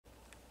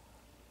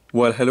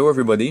Well, hello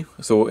everybody.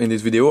 So in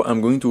this video I'm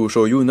going to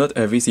show you not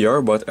a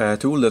VCR but a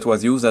tool that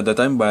was used at the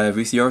time by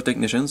VCR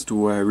technicians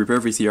to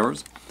repair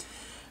VCRs.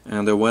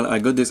 And well, I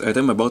got this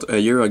item about a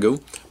year ago,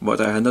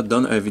 but I had not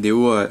done a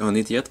video on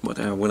it yet, but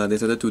well, I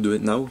decided to do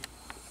it now.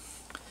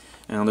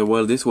 And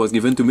well, this was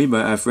given to me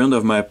by a friend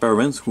of my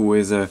parents who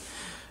is like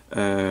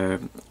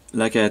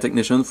a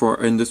technician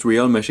for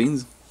industrial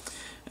machines.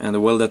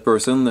 And well, that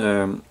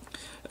person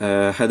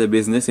had a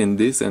business in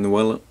this, and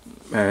well,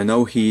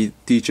 now he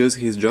teaches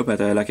his job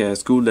at like a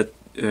school that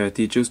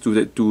teaches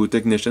to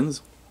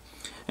technicians.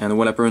 And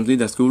well, apparently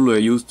the school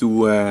used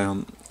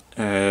to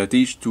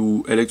teach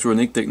to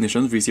electronic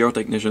technicians, VCR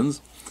technicians.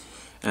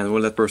 And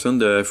well, that person,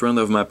 the friend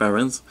of my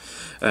parents,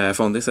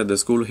 found this at the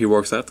school he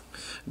works at.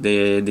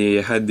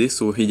 They had this,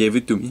 so he gave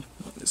it to me.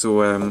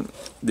 So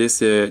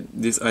this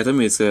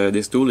item is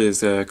this tool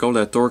is called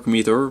a torque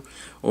meter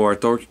or a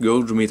torque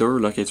gauge meter,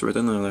 like it's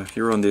written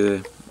here on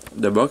the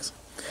box.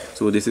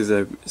 So this is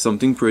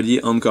something pretty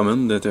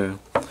uncommon that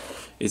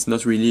it's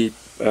not really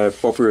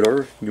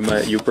popular.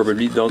 You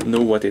probably don't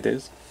know what it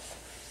is.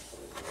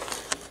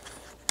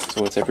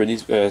 So it's a pretty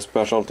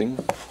special thing.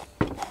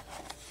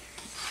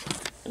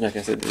 Like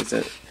I said,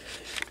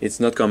 it's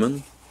not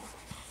common.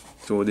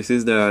 So this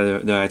is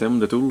the item,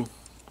 the tool.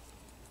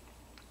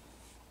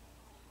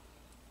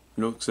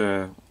 Looks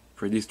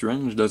pretty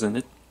strange, doesn't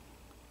it?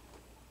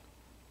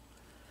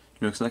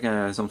 Looks like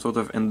some sort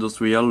of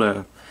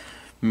industrial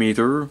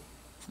meter.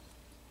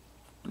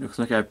 Looks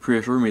like a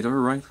pressure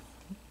meter, right?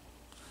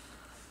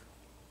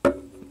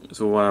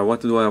 So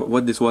what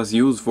this was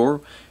used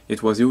for?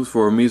 It was used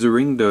for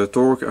measuring the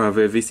torque of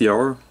a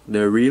VCR,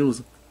 the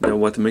reels,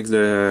 what makes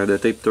the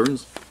tape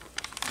turns.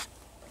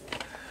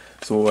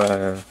 So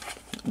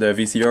the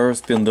VCR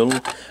spindle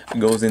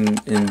goes in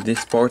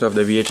this part of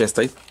the VHS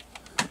tape,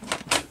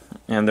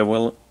 and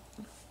well,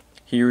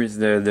 here is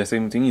the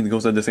same thing. It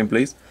goes at the same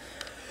place.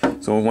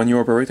 So when you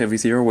operate a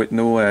VCR with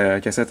no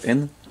cassette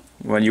in,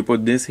 well, you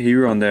put this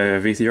here on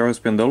the VCR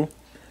spindle,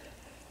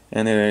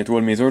 and it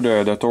will measure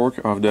the torque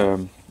of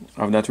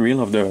that reel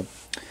of the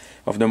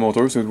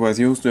motor. So it was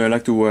used to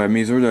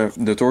measure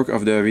the torque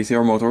of the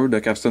VCR motor,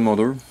 the capstan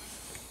motor,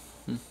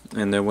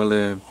 and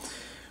well,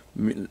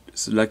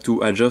 like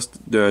to adjust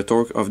the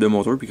torque of the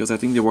motor, because I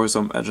think there were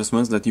some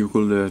adjustments that you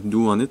could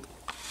do on it.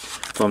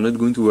 So I'm not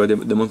going to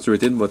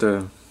demonstrate it, but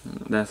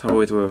that's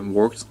how it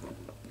works.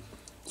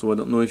 So I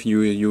don't know if you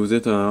use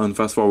it on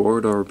fast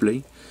forward or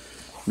play,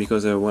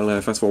 because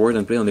well, fast forward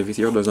and play on the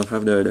VCR does not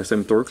have the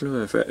same torque.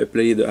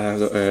 Play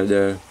has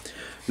the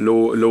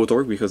low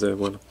torque, because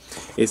well,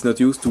 it's not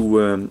used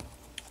to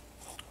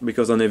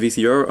because on a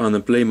VCR on a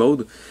play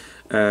mode,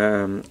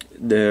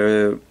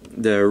 the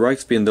right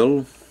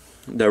spindle,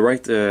 the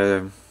right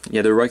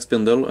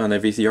spindle on a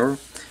VCR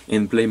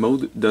in play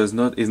mode is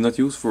not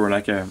used for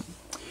like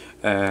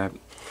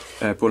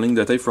pulling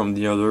the tape from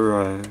the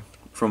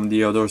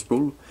other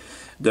spool.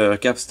 The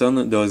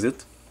capstan does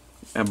it,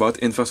 but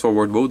in fast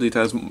forward mode it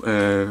has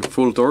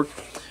full torque,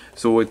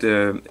 so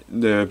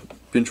the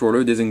pinch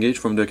roller disengage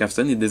from the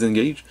capstan, it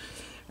disengage,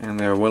 and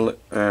well,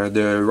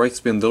 the right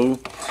spindle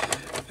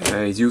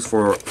is used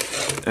for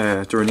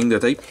turning the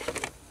tape.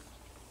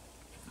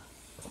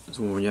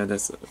 So yeah,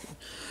 that's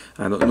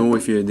I don't know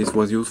if this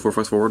was used for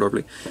fast forward or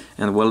play.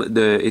 And well,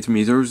 it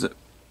measures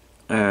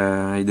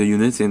the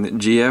units in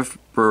GF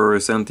per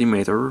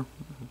centimeter.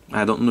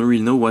 I don't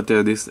really know what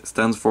this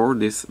stands for,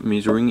 this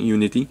measuring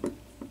unity.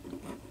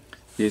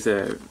 This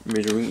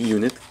measuring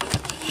unit.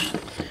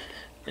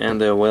 And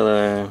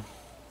well,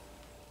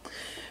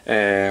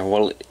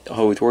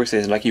 how it works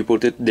is like you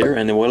put it there,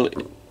 and well,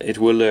 it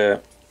will the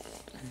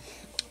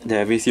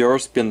VCR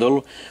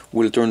spindle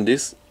will turn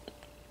this,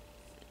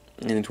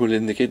 and it will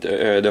indicate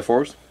the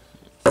force.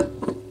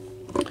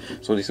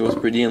 So this was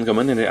pretty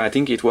uncommon, and I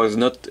think it was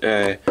not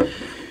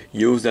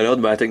used a lot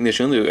by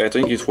technicians. I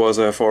think it was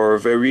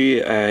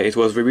it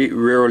was very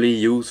rarely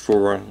used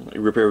for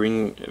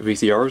repairing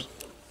VCRs.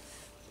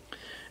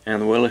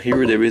 And well,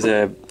 here there is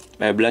a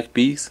black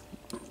piece.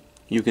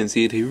 You can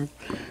see it here.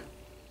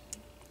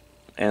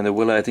 And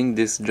well, I think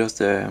this just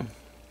saves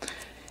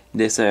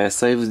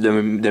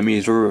the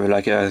measure.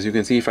 Like as you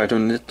can see, if I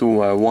turn it to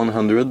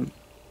 100,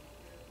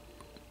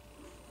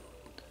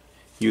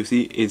 you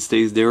see it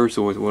stays there,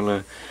 so it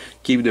will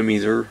keep the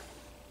measure.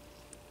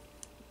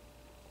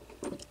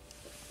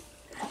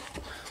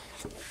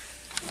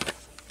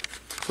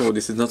 So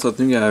this is not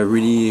something I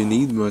really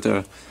need, but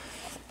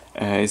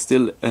it's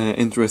still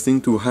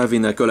interesting to have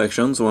in a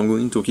collection. So I'm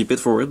going to keep it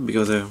for it,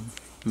 because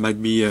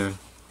might be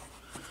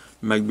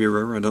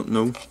rare. I don't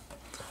know.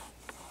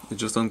 It's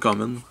just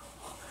uncommon.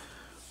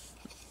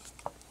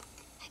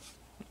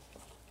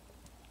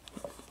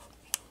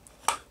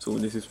 So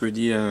this is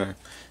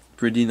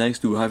pretty nice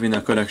to have in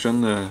a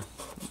collection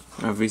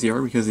of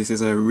VCR, because this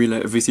is a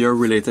real VCR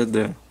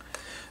related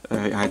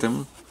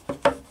item.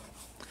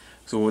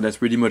 So that's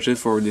pretty much it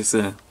for this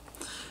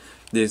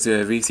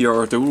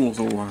VCR tool.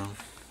 So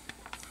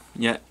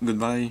yeah,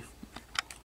 goodbye.